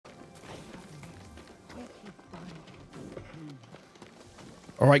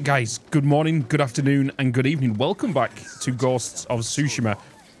All right, guys, good morning, good afternoon, and good evening. Welcome back to Ghosts of Tsushima.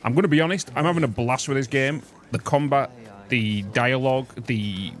 I'm going to be honest, I'm having a blast with this game. The combat, the dialogue,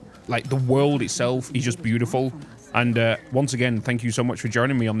 the world itself is just beautiful. And once again, thank you so much for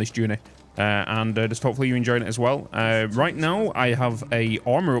joining me on this journey. And just hopefully you're enjoying it as well. Right now, I have a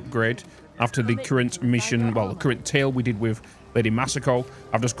armor upgrade after the current mission, well, the current tale we did with Lady Masako.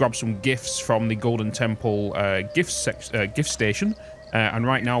 I've just grabbed some gifts from the Golden Temple gift station. And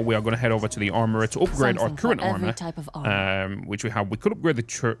right now we are going to head over to the armorer to upgrade our current armor, which we have. We could upgrade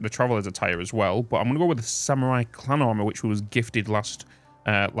the Traveler's attire as well, but I'm going to go with the Samurai Clan armor, which was gifted last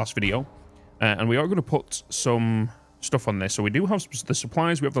video. And we are going to put some stuff on this. So we do have the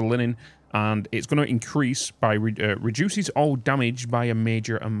supplies, we have the linen, and it's going to increase by reduces all damage by a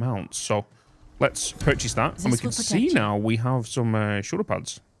major amount. So let's purchase that. And we can see now we have some shoulder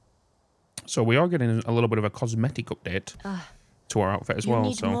pads. So we are getting a little bit of a cosmetic update to our outfit as well. You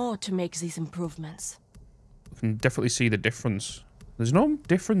need more to make these improvements. You can definitely see the difference. There's no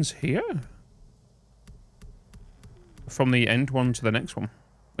difference here from the end one to the next one.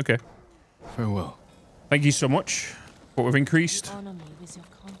 Okay. Farewell. Thank you so much. But we've increased.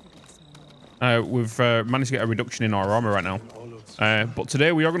 We've managed to get a reduction in our armor right now. But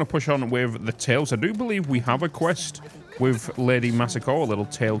today we are going to push on with the tales. I do believe we have a quest with Lady Masako, a little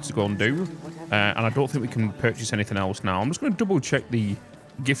tale to go and do. And I don't think we can purchase anything else now. I'm just going to double check the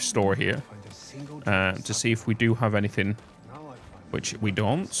gift store here to see if we do have anything, which we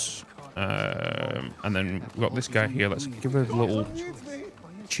don't. And then we've got this guy here. Let's give a little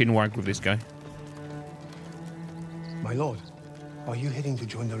chin wag with this guy. My lord, are you heading to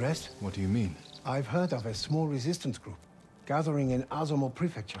join the rest? What do you mean? I've heard of a small resistance group gathering in Azamo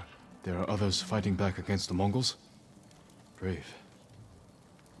Prefecture. There are others fighting back against the Mongols? Brave.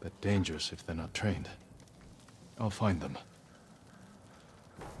 But dangerous if they're not trained. I'll find them.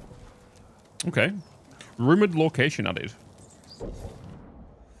 Okay. Rumored location added.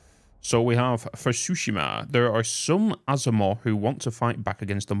 So we have for Tsushima, there are some Azamo who want to fight back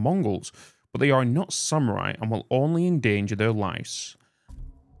against the Mongols, but they are not samurai and will only endanger their lives.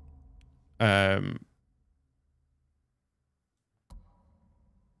 Where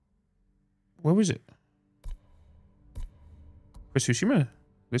was it? For Tsushima?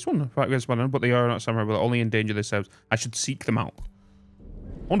 This one? Fight against Mongols, but they are not samurai, will only endanger themselves. I should seek them out.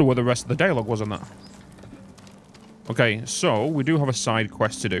 Wonder where the rest of the dialogue was on that. Okay, so we do have a side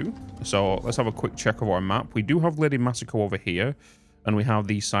quest to do. So let's have a quick check of our map. We do have Lady Masako over here, and we have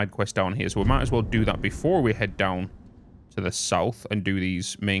the side quest down here. So we might as well do that before we head down to the south and do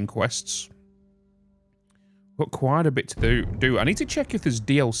these main quests. Got quite a bit to do. I need to check if there's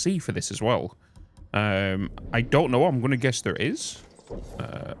DLC for this as well. I don't know. I'm going to guess there is.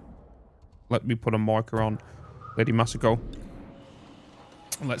 Let me put a marker on Lady Masako.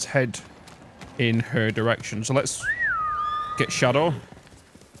 Let's head in her direction. So let's get Shadow.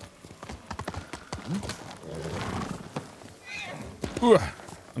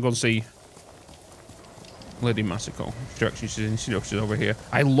 I'm going to see Lady Masako. Direction she's in. She's over here.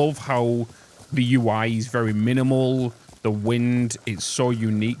 I love how the UI is very minimal. The wind is so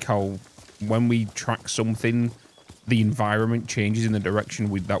unique. How when we track something, the environment changes in the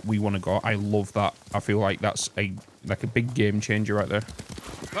direction that we want to go. I love that. I feel like that's a big game changer right there.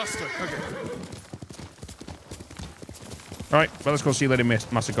 Faster. Okay. All right, well, let's go see Lady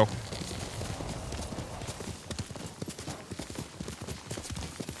Masako.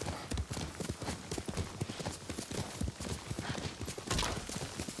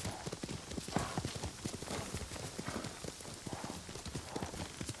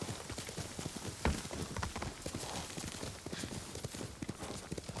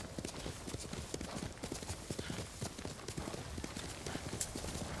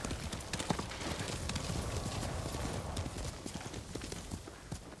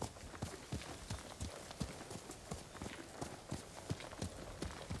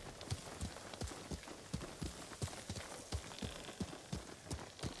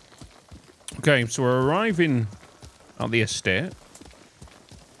 Okay, so we're arriving at the estate.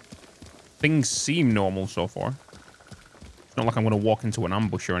 Things seem normal so far. It's not like I'm going to walk into an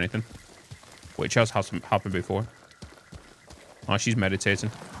ambush or anything, which has happened before. Oh, she's meditating.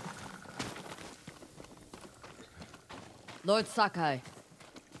 Lord Sakai.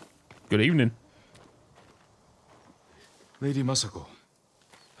 Good evening. Lady Masako,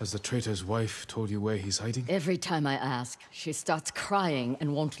 has the traitor's wife told you where he's hiding? Every time I ask, she starts crying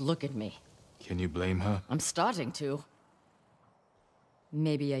and won't look at me. Can you blame her? I'm starting to.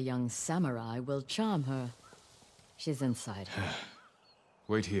 Maybe a young samurai will charm her. She's inside.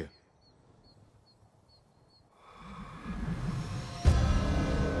 Wait here.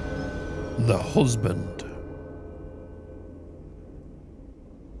 The husband.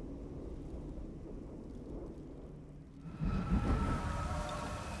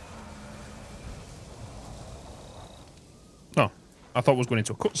 Oh, I thought I was going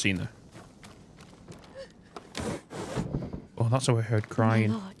into a cutscene there. Oh, that's how I heard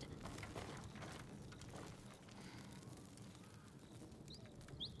crying. My lord.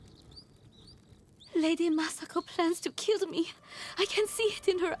 Lady Masako plans to kill me. I can see it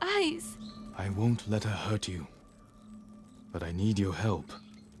in her eyes. I won't let her hurt you. But I need your help.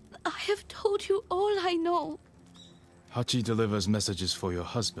 I have told you all I know. Hachi delivers messages for your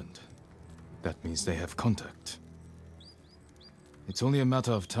husband. That means they have contact. It's only a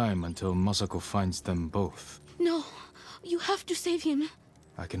matter of time until Masako finds them both. No, you have to save him.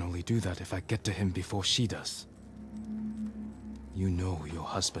 I can only do that if I get to him before she does. You know your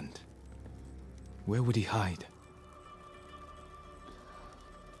husband. Where would he hide?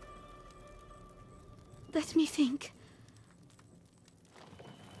 Let me think.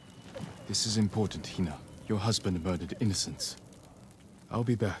 This is important, Hina. Your husband murdered innocents. I'll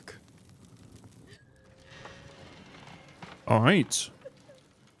be back. All right.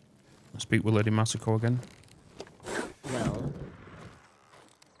 I'll speak with Lady Masako again. Well,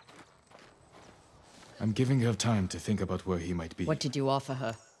 I'm giving her time to think about where he might be. what did you offer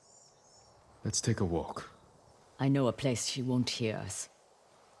her? Let's take a walk. I know a place she won't hear us.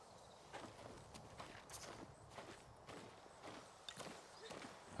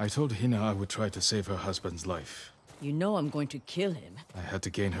 I told Hina I would try to save her husband's life. You know I'm going to kill him, I had to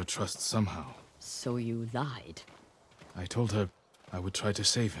gain her trust somehow. so you lied. I told her I would try to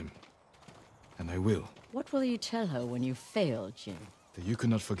save him. And I will. What will you tell her when you fail, Jin? That you could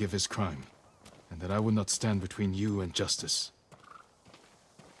not forgive his crime. And that I would not stand between you and justice.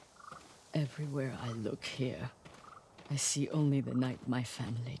 Everywhere I look here, I see only the night my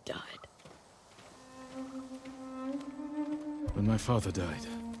family died. When my father died,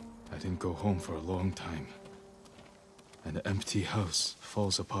 I didn't go home for a long time. An empty house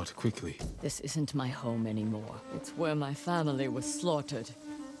falls apart quickly. This isn't my home anymore. It's where my family was slaughtered.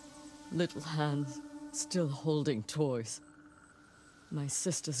 Little hands still holding toys. My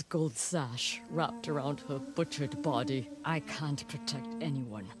sister's gold sash wrapped around her butchered body. I can't protect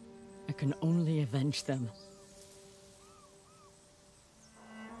anyone. I can only avenge them.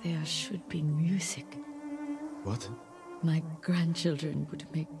 There should be music. What? My grandchildren would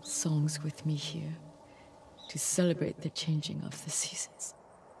make songs with me here to celebrate the changing of the seasons.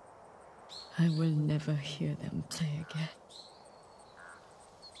 I will never hear them play again.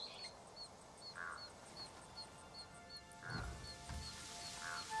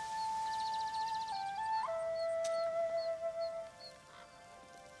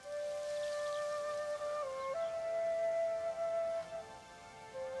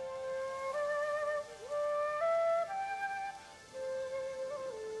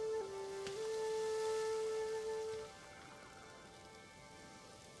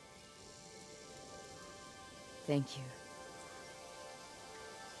 Thank you.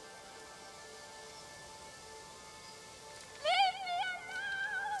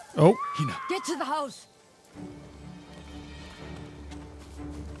 Oh, Hina! Get to the house!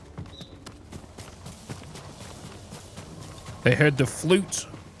 they heard the flute.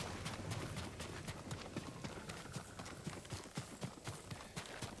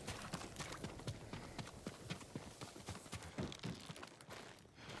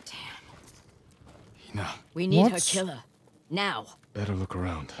 Hina, We need her What? killer. Now. better look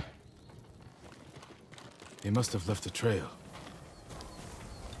around. They must have left a trail.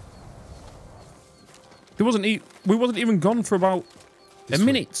 We wasn't even gone for about This a way.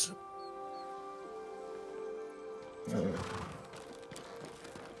 minute.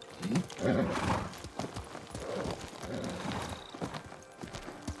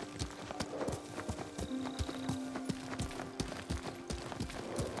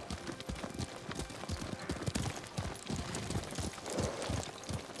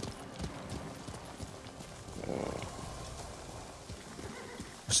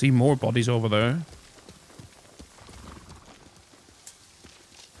 See more bodies over there.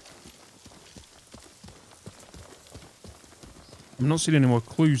 I'm not seeing any more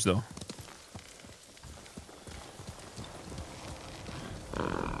clues though.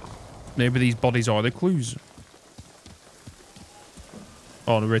 Maybe these bodies are the clues.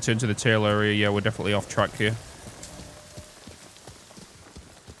 Oh, the return to the tail area. Yeah, we're definitely off track here.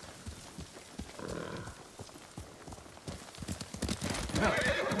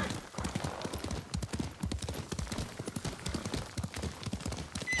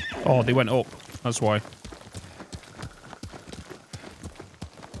 Oh, they went up. That's why.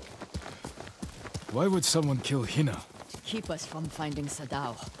 Why would someone kill Hina? Keep us from finding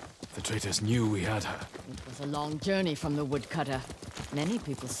Sadao. The traitors knew we had her. It was a long journey from the woodcutter. Many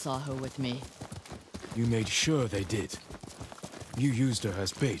people saw her with me. You made sure they did. You used her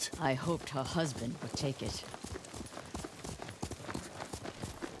as bait. I hoped her husband would take it.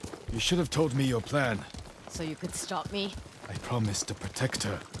 You should have told me your plan. So you could stop me? I promised to protect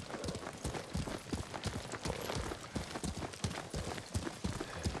her.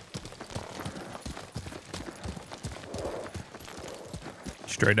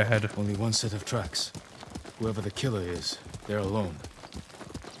 Straight ahead. Only one set of tracks. Whoever the killer is, they're alone.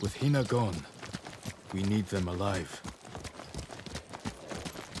 With Hina gone, we need them alive.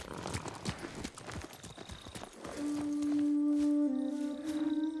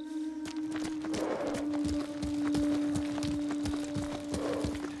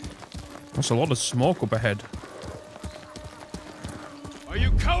 That's a lot of smoke up ahead. Are you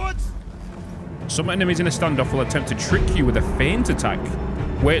cowards? Some enemies in a standoff will attempt to trick you with a feint attack.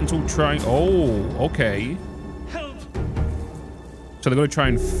 Wait until trying... Oh, okay. Help! So they're going to try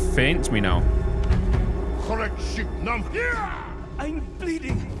and feint me now. I'm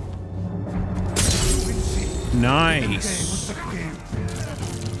bleeding. Nice.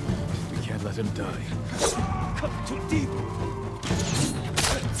 We can't let him die. Cut too deep.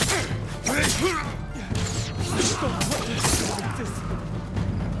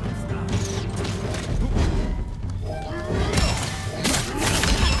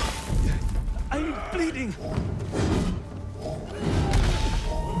 I'm bleeding.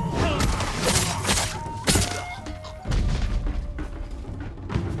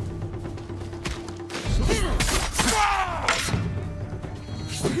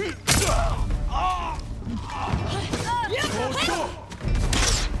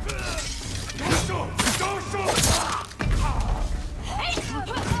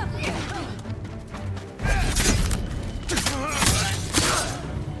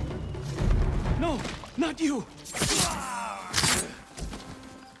 No, not you.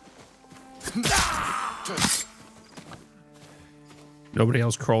 Nobody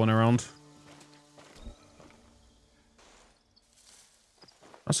else crawling around.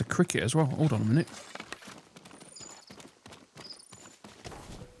 That's a cricket as well. Hold on a minute.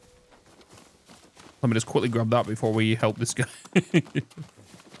 Let me just quickly grab that before we help this guy.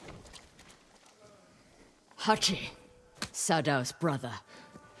 Hachi, Sadao's brother.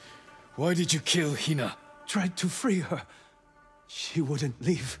 Why did you kill Hina? Tried to free her. She wouldn't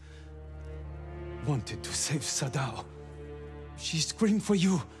leave. Wanted to save Sadao. She screamed for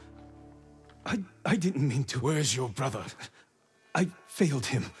you. I didn't mean to. Where's your brother? I failed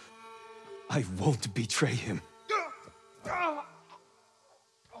him. I won't betray him.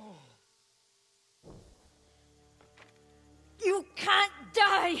 You can't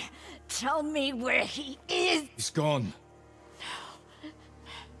die! Tell me where he is! He's gone.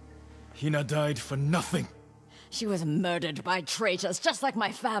 Hina died for nothing. She was murdered by traitors, just like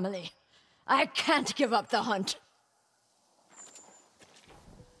my family. I can't give up the hunt.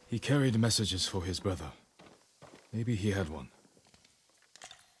 He carried messages for his brother. Maybe he had one.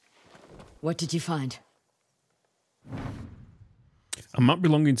 What did you find? A map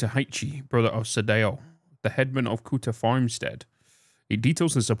belonging to Haichi, brother of Sadao, the headman of Kuta Farmstead. It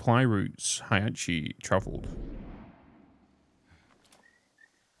details the supply routes Haichi traveled.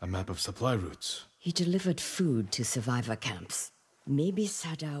 A map of supply routes. He delivered food to survivor camps. Maybe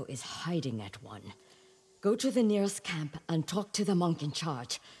Sadao is hiding at one. Go to the nearest camp and talk to the monk in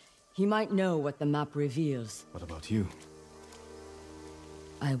charge. He might know what the map reveals. What about you?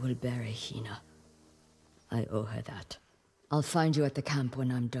 I will bury Hina. I owe her that. I'll find you at the camp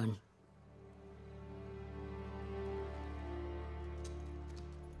when I'm done.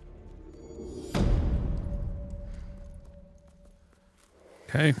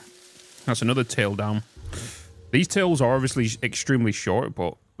 Okay, that's another tale down. These tales are obviously extremely short,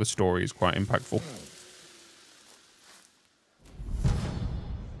 but the story is quite impactful.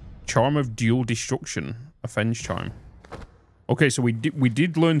 Charm of Dual Destruction, Avenge Charm. Okay, so we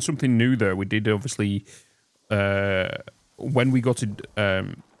did learn something new there. We did obviously when we got to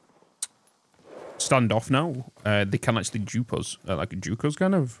stand off now, they can actually dupe us, like a juke us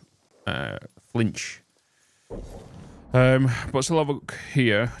kind of flinch. But let's have a look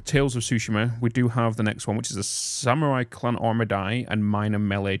here. Tales of Tsushima. We do have the next one, which is a Samurai Clan Armor Die and Minor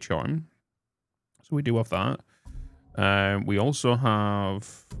Melee Charm. So we do have that. We also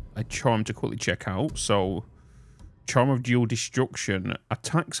have a charm to quickly check out. So, Charm of Dual Destruction.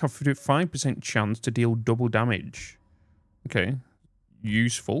 Attacks have 5% chance to deal double damage. Okay.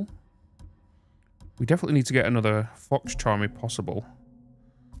 Useful. We definitely need to get another Fox Charm if possible.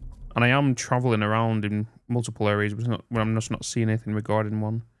 And I am traveling around in multiple areas, but I'm just not seeing anything regarding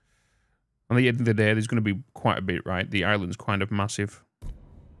one. And at the end of the day, there's going to be quite a bit, right? The island's kind of massive.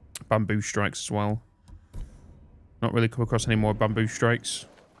 Bamboo strikes as well. Not really come across any more bamboo strikes.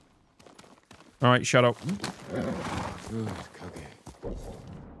 Alright, shut up.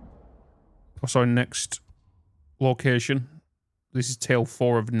 What's our next location? This is tale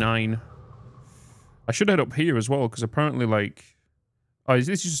 4 of 9. I should head up here as well, because apparently, like... Oh,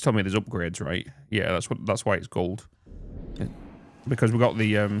 this just tell me there's upgrades, right? Yeah, that's why it's gold. Yeah. Because we got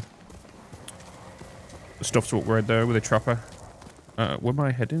the stuff to upgrade there with the trapper. Where am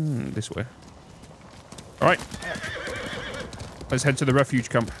I heading? This way. Alright. Let's head to the refuge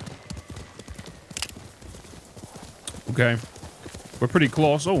camp. Okay. We're pretty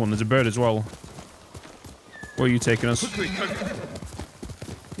close. Oh, and there's a bird as well. Where are you taking us?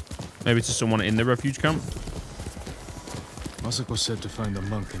 Maybe to someone in the refuge camp? Masako said to find a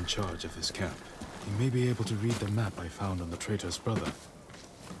monk in charge of this camp. He may be able to read the map I found on the traitor's brother.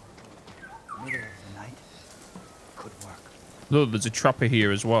 Middle of the night. Could work. Look, there's a trapper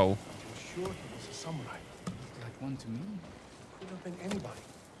here as well. Sure, he was a samurai. Looked like one to me. Could have been anybody.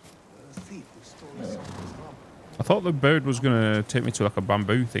 A thief who stole his son's lumber. I thought the bird was gonna take me to like a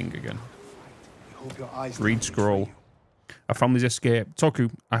bamboo thing again. I hope your eyes Read scroll. A family's escape.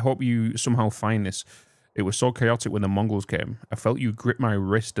 Toku, I hope you somehow find this. It was so chaotic when the Mongols came. I felt you grip my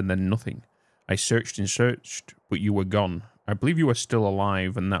wrist and then nothing. I searched and searched, but you were gone. I believe you are still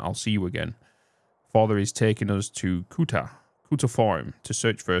alive and that I'll see you again. Father is taking us to Kuta Farm to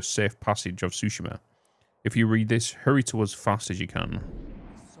search for a safe passage of Tsushima. If you read this, hurry to us fast as you can.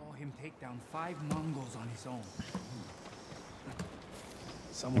 I saw him take down 5 Mongols on his own.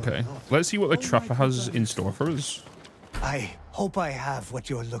 Okay, let's see what the trapper has in store for us. I hope I have what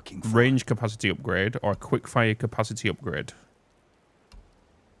you're looking for. Range capacity upgrade or quick fire capacity upgrade.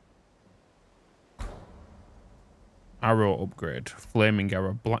 Arrow upgrade. Flaming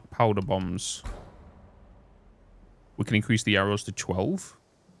arrow. Black powder bombs. We can increase the arrows to 12.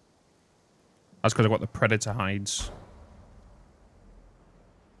 That's because I've got the predator hides.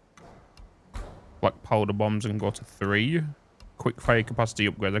 Black powder bombs I can go to 3. Quick fire capacity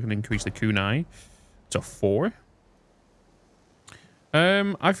upgrade. I can increase the kunai to 4.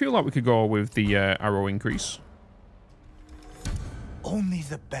 I feel like we could go with the arrow increase. Only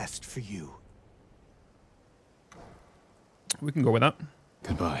the best for you. We can go with that.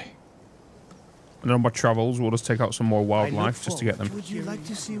 Goodbye. And on my travels, we'll just take out some more wildlife just to get them. Would you like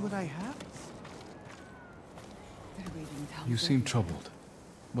to see what I have? You seem troubled.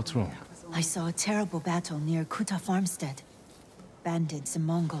 What's wrong? I saw a terrible battle near Kuta Farmstead. Bandits and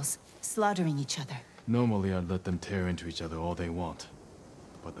Mongols slaughtering each other. Normally I'd let them tear into each other all they want.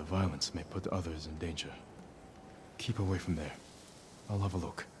 But the violence may put others in danger. Keep away from there. I'll have a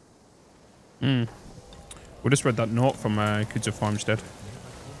look. We just read that note from Kuta Farmstead.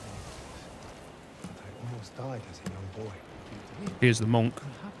 I almost died as a young boy. Here's the monk.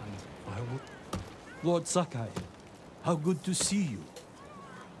 Lord Sakai, how good to see you.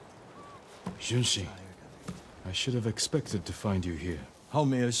 Junshi, I should have expected to find you here. How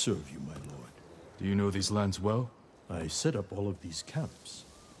may I serve you, my lord? Do you know these lands well? I set up all of these camps.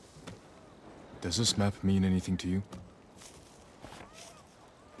 Does this map mean anything to you?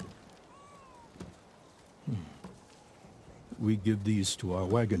 We give these to our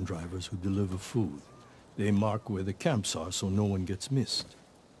wagon drivers who deliver food. They mark where the camps are so no one gets missed.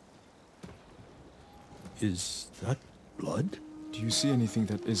 Is that blood? Do you see anything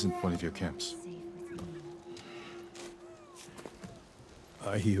that isn't one of your camps?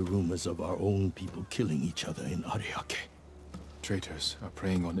 I hear rumors of our own people killing each other in Ariake. Traitors are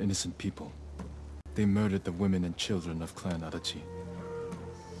preying on innocent people. They murdered the women and children of Clan Adachi.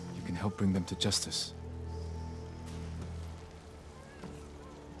 You can help bring them to justice.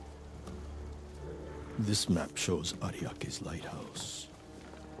 This map shows Ariake's lighthouse.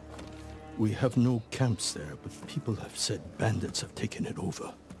 We have no camps there, but people have said bandits have taken it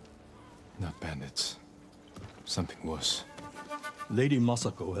over. Not bandits. Something worse. Lady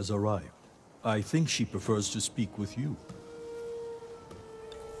Masako has arrived. I think she prefers to speak with you.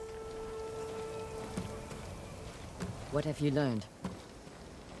 What have you learned?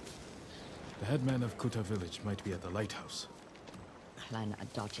 The headman of Kuta village might be at the lighthouse. Clan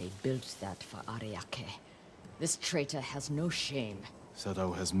Adachi built that for Ariake. This traitor has no shame.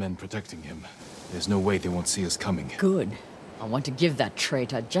 Sadao has men protecting him. There's no way they won't see us coming. Good. I want to give that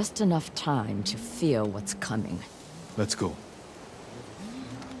traitor just enough time to fear what's coming. Let's go.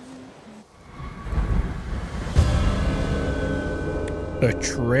 The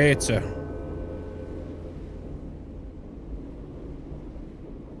traitor.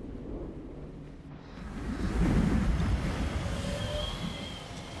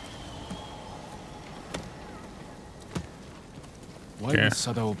 Why would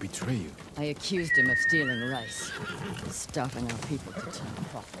Sadao betray you? I accused him of stealing rice, starving our people to turn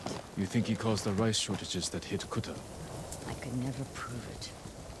profit. You think he caused the rice shortages that hit Kuta? I could never prove it,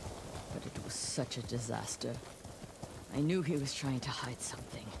 but it was such a disaster. I knew he was trying to hide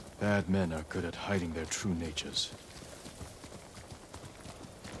something. Bad men are good at hiding their true natures.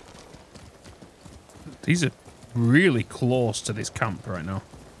 These are really close to this camp right now.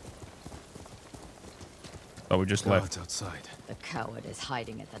 That we just left. Outside. The coward is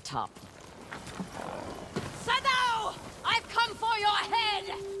hiding at the top. Sadao! I've come for your head!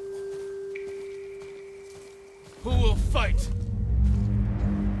 Who will fight?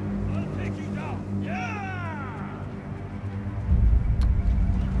 I'll take you down. Yeah!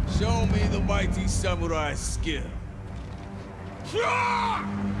 Show me the mighty samurai skill.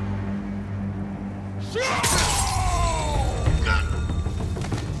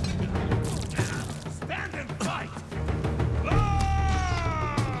 Stand and fight!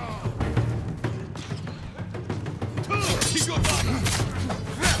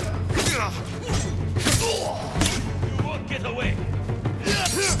 You won't get away!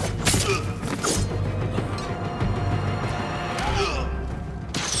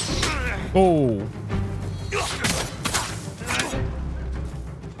 Oh.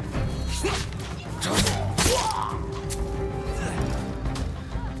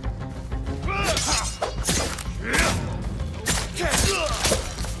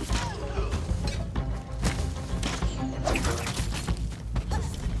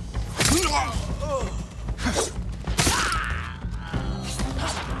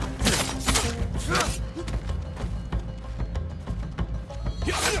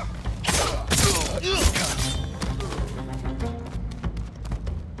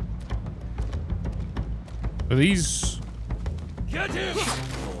 Are these? Get him!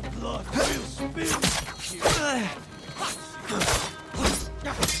 Blood will spill!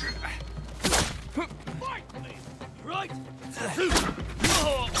 Fight me! Right?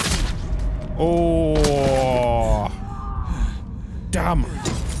 Oh. Damn.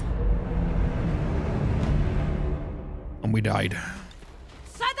 And we died.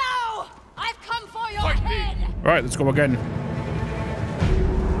 Sadao! I've come for your head! Right, let's go again.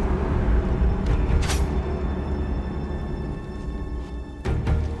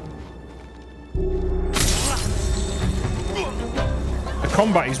 The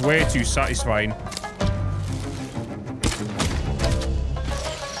combat is way too satisfying.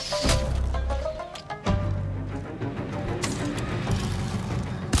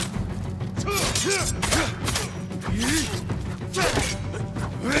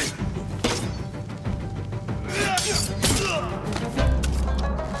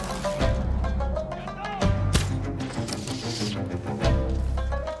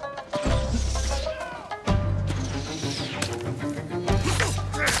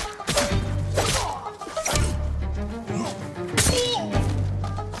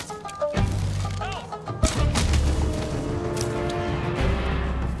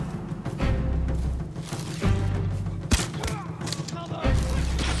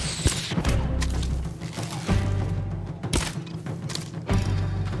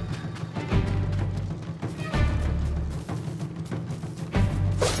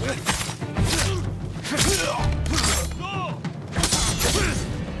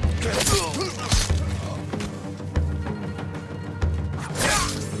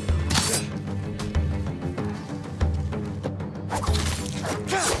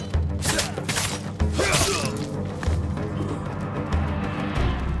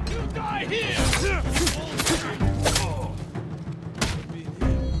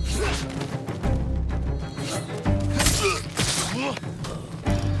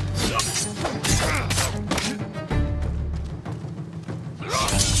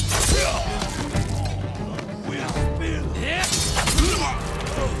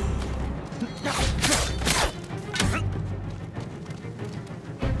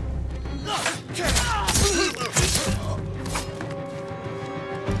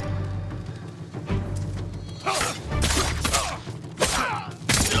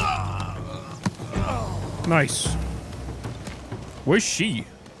 Nice. Where's she?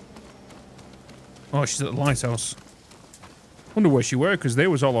 Oh, she's at the lighthouse. Wonder where she were, because they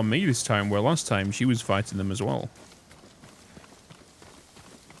was all on me this time, where last time she was fighting them as well.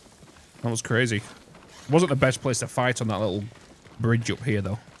 That was crazy. Wasn't the best place to fight on that little bridge up here,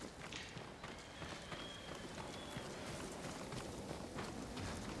 though.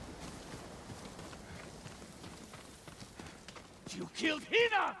 You killed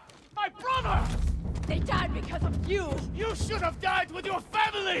Hina! My brother! They died because of you! You should have died with your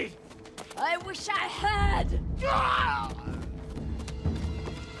family! I wish I had!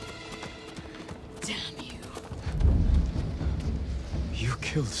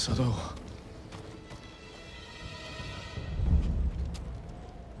 killed Sadao.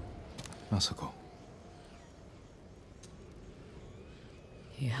 Masako.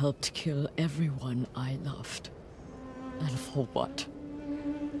 He helped kill everyone I loved. And for what?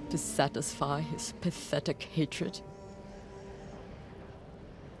 To satisfy his pathetic hatred?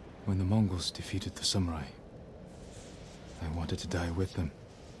 When the Mongols defeated the samurai, I wanted to die with them.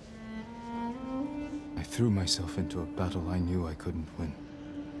 I threw myself into a battle I knew I couldn't win.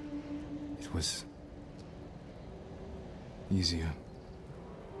 It was easier.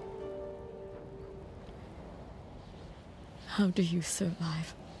 How do you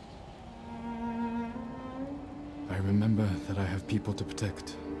survive? I remember that I have people to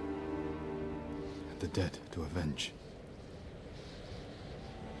protect, and the dead to avenge.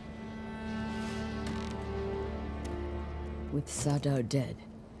 With Sadao dead,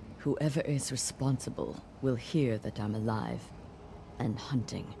 whoever is responsible will hear that I'm alive and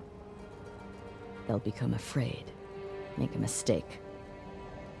hunting. They'll become afraid, make a mistake.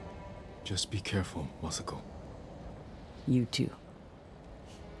 Just be careful, Masako. You too.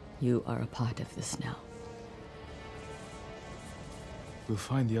 You are a part of this now. We'll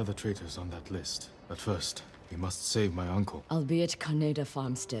find the other traitors on that list. But first, we must save my uncle. I'll be at Kaneda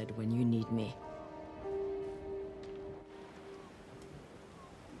Farmstead when you need me.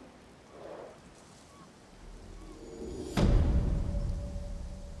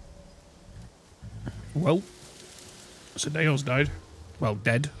 Well, Sadao's died. Well,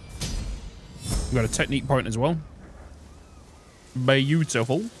 dead. We got a technique point as well.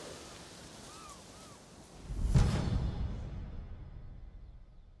 Beautiful.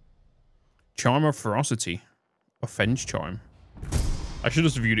 Charm of Ferocity. Offense Charm. I should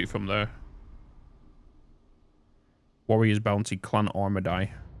have viewed it from there. Warrior's Bounty, Clan Armor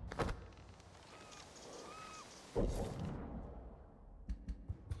Die.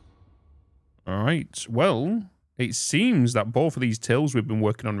 Alright, well, it seems that both of these tales we've been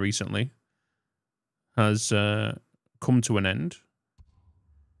working on recently has come to an end.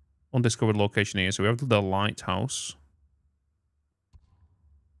 Undiscovered location here. So we have the lighthouse.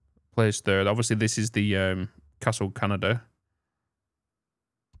 Placed there. Obviously, this is the Castle Canada.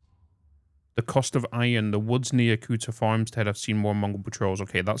 The Cost of Iron. The woods near Kuta Farmstead have seen more Mongol patrols.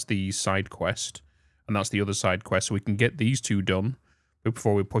 Okay, that's the side quest. And that's the other side quest. So we can get these two done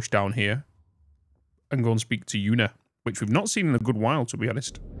before we push down here. And go and speak to Yuna. Which we've not seen in a good while, to be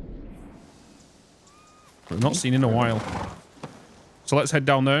honest. We've not seen in a while. So let's head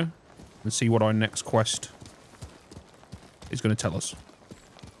down there and see what our next quest is going to tell us.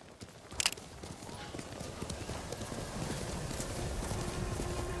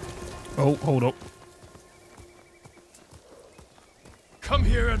 Oh, hold up. Come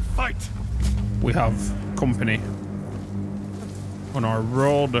here and fight. We have company on our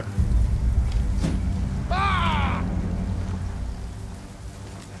road. Ah!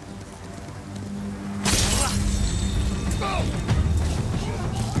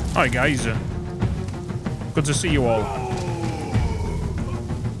 Hi guys, good to see you all.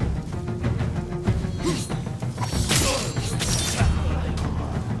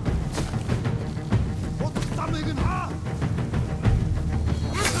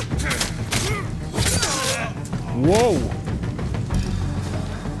 Whoa!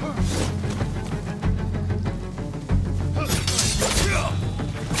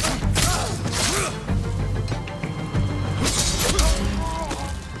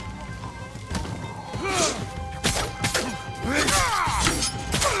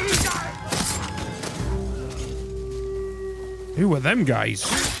 Who were them guys?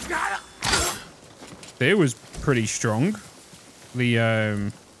 They was pretty strong.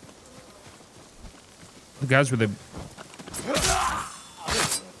 The guys with the...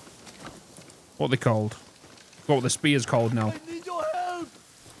 What are they called? What were the spears called now? I need your help.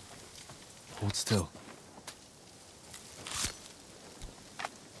 Hold still.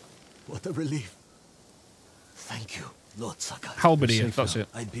 What a relief. Thank you, Lord Sakai. Halberdier, that's it.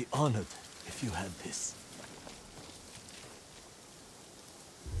 I'd be honored if you had this.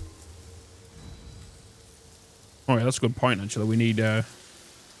 Oh yeah, that's a good point actually. We need I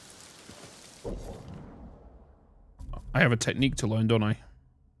have a technique to learn, don't I?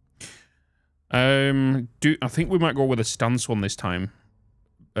 I think we might go with a stance one this time.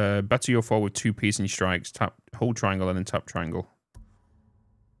 Better your foe with 2 piercing strikes. Tap, hold triangle and then tap triangle.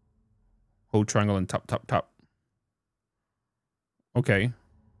 Hold triangle and tap, tap, tap. Okay.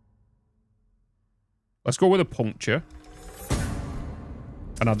 Let's go with a puncture.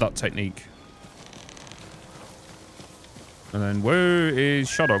 And add that technique. And then where is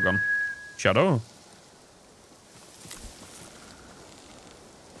Shadow gone? Shadow?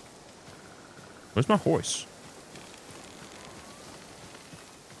 Where's my horse?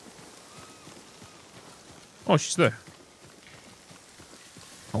 Oh, she's there.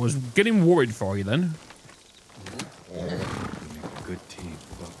 I was getting worried for you then. Good team.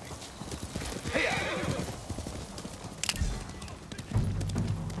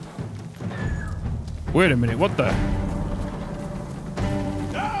 Wait a minute, what the?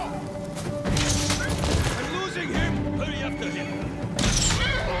 Now! I'm losing him! Hurry after him!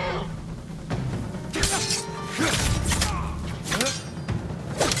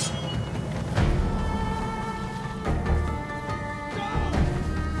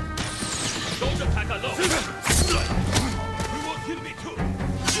 Don't attack alone! You will kill me too!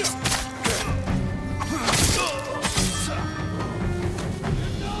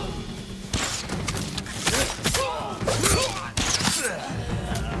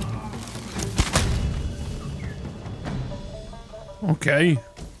 Okay.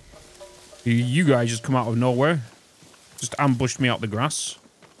 You guys just come out of nowhere. Just ambushed me out the grass.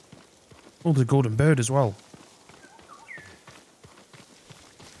 Oh, the golden bird as well.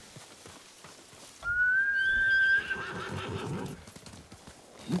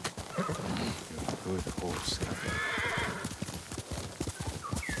 Good horse.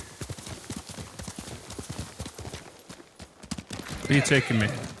 Where are you taking me?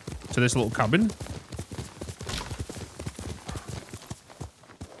 To this little cabin?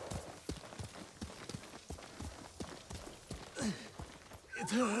 It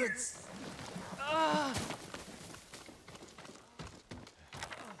hurts.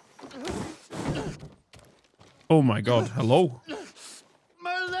 Oh my god, hello?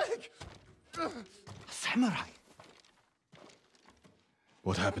 My leg! Samurai!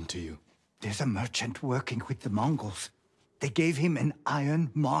 What happened to you? There's a merchant working with the Mongols. They gave him an iron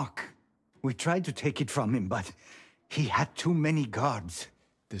mark. We tried to take it from him, but he had too many guards.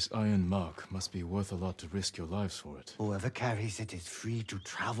 This iron mark must be worth a lot to risk your lives for it. Whoever carries it is free to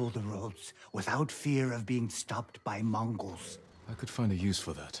travel the roads without fear of being stopped by Mongols. I could find a use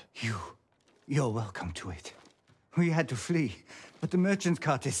for that. You're welcome to it. We had to flee, but the merchant's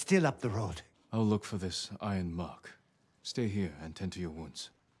cart is still up the road. I'll look for this iron mark. Stay here and tend to your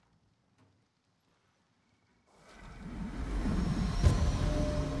wounds.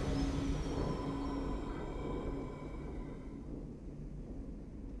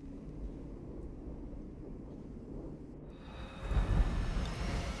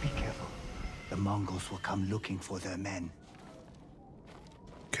 Be careful. The Mongols will come looking for their men.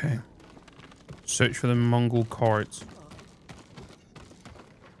 Okay. Search for the Mongol carts.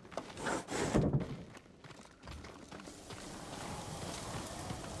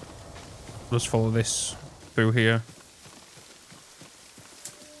 Let's follow this through here.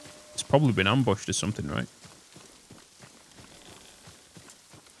 It's probably been ambushed or something, right?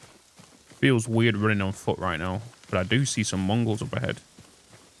 Feels weird running on foot right now, but I do see some Mongols up ahead.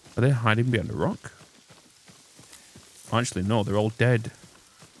 Are they hiding behind a rock? Actually, no, they're all dead.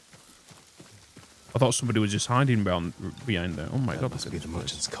 I thought somebody was just hiding behind there. Oh my god, that must be the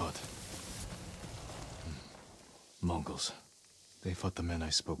merchant's cart. Mongols. They fought the men I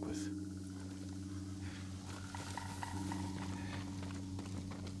spoke with.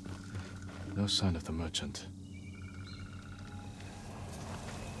 No sign of the merchant.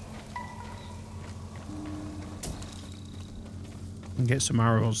 Can get some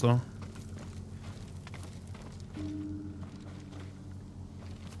arrows though.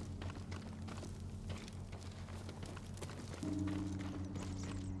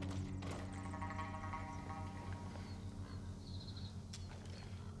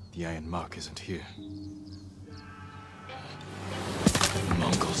 The iron mark isn't here. The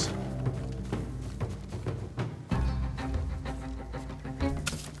Mongols.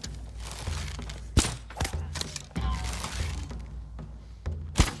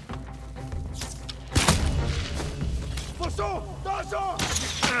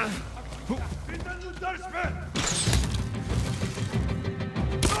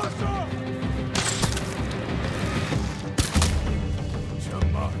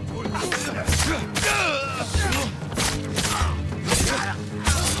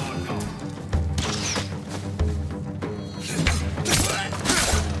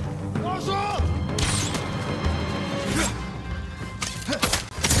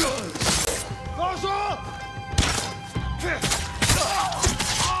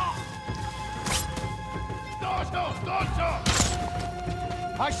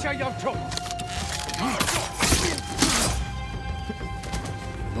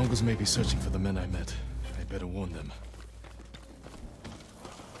 Mongols may be searching for the men I met. I better warn them.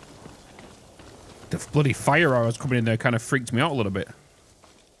 The bloody fire arrows coming in there kind of freaked me out a little bit.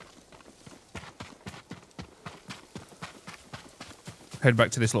 head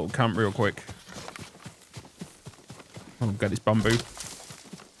back to this little camp real quick. I'll get this bamboo.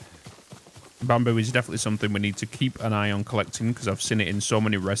 Bamboo is definitely something we need to keep an eye on collecting because I've seen it in so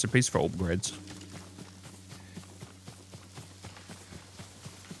many recipes for upgrades.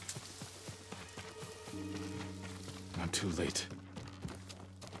 Not too late.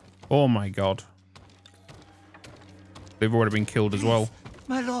 Oh my god. They've already been killed as well.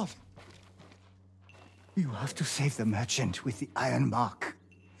 My lord. You have to save the merchant with the iron mark.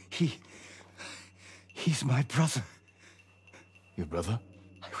 He's my brother. Your brother?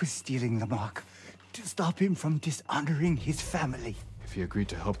 I was stealing the mark to stop him from dishonoring his family. If he agreed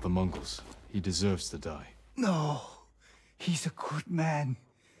to help the Mongols, he deserves to die. No, he's a good man.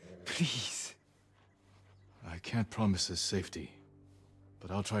 Please. I can't promise his safety,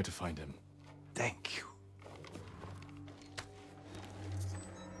 but I'll try to find him. Thank you.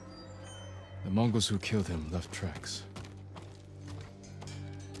 The Mongols who killed him left tracks.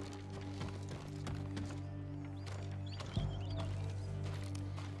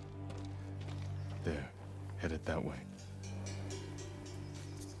 There, headed that way.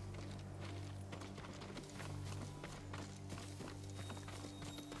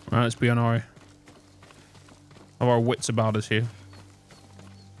 Right, let's be on our wits about us here.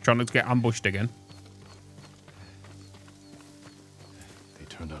 Trying not to get ambushed again. They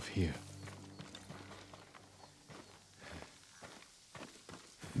turned off here.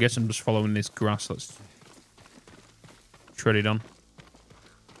 Guess I'm just following this grass that's treaded on.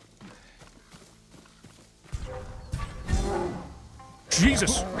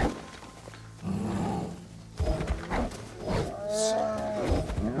 Jesus!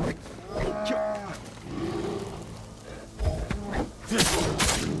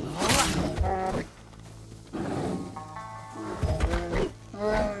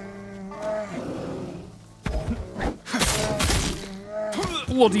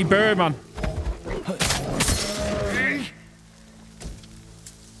 Bloody bear, man.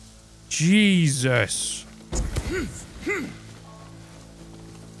 Jesus.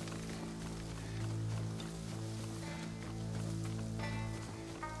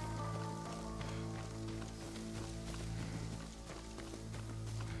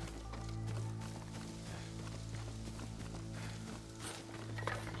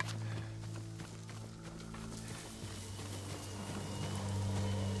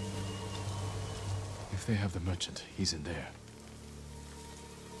 If they have the merchant, he's in there.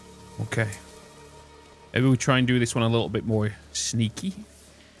 Okay. Maybe we'll try and do this one a little bit more sneaky.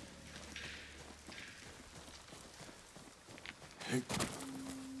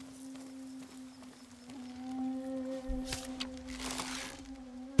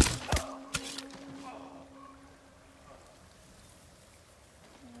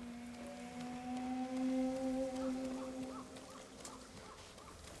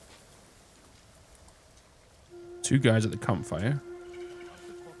 Two guys at the campfire.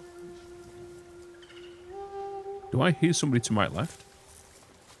 Do I hear somebody to my left?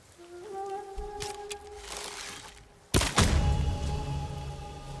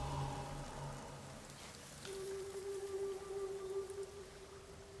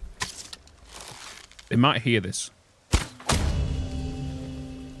 They might hear this.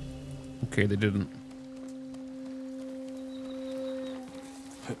 Okay, they didn't.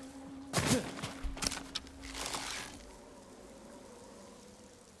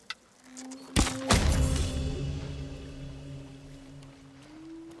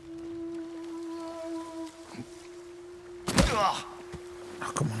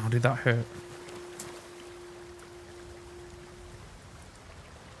 Oh, come on, how did that hurt?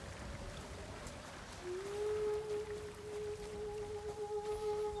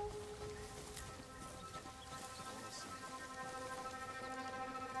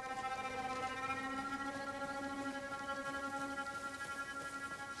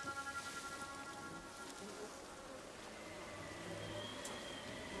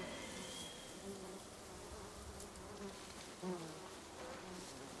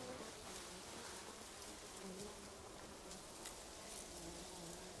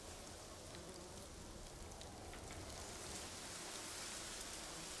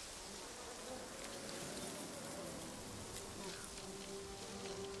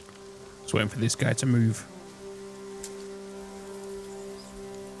 Just waiting for this guy to move.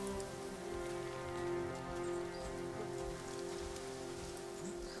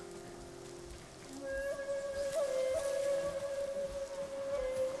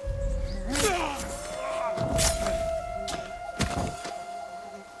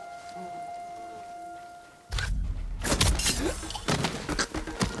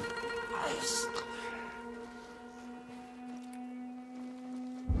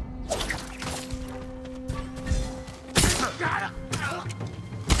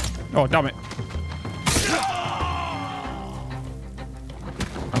 Oh, damn it.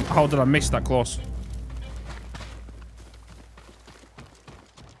 How did I miss that close?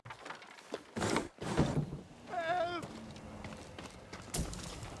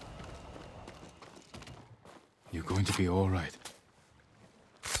 You're going to be all right.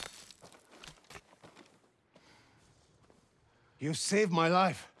 You saved my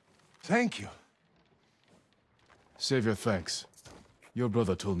life. Thank you. Save your thanks. Your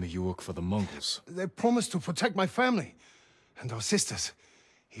brother told me you work for the Mongols. They promised to protect my family and our sisters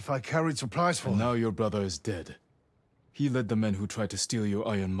if I carried supplies for And them. now your brother is dead. He led the men who tried to steal your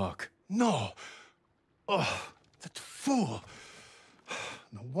iron mark. No. Oh, that fool.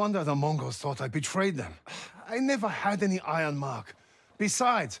 No wonder the Mongols thought I betrayed them. I never had any iron mark.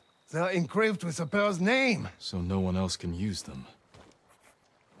 Besides, they're engraved with the bear's name. So no one else can use them.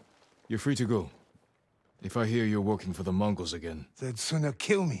 You're free to go. If I hear you're working for the Mongols again... They'd sooner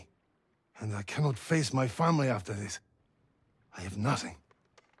kill me. And I cannot face my family after this. I have nothing.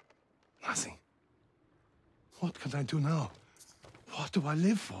 Nothing. What can I do now? What do I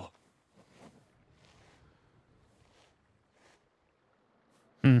live for?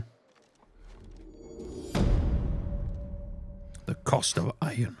 The cost of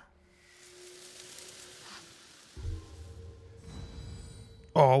iron.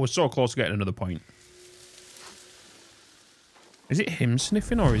 Oh, we're so close to getting another point. Is it him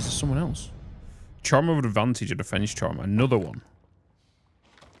sniffing or is it someone else? Charm of advantage, a defense charm. Another one.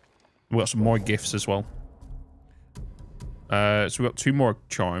 We got some more gifts as well. So we got 2 more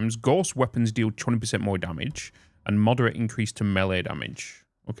charms. Ghost weapons deal 20% more damage. And moderate increase to melee damage.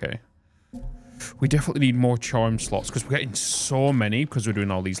 Okay. We definitely need more charm slots because we're getting so many because we're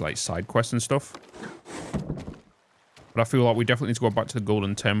doing all these like side quests and stuff. But I feel like we definitely need to go back to the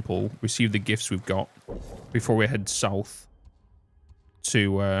Golden Temple, receive the gifts we've got before we head south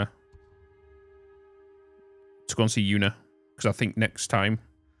to go and see Yuna. Because I think next time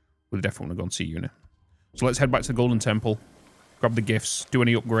we'll definitely go and see Yuna. So let's head back to the Golden Temple, grab the gifts, do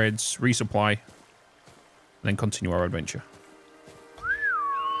any upgrades, resupply, and then continue our adventure.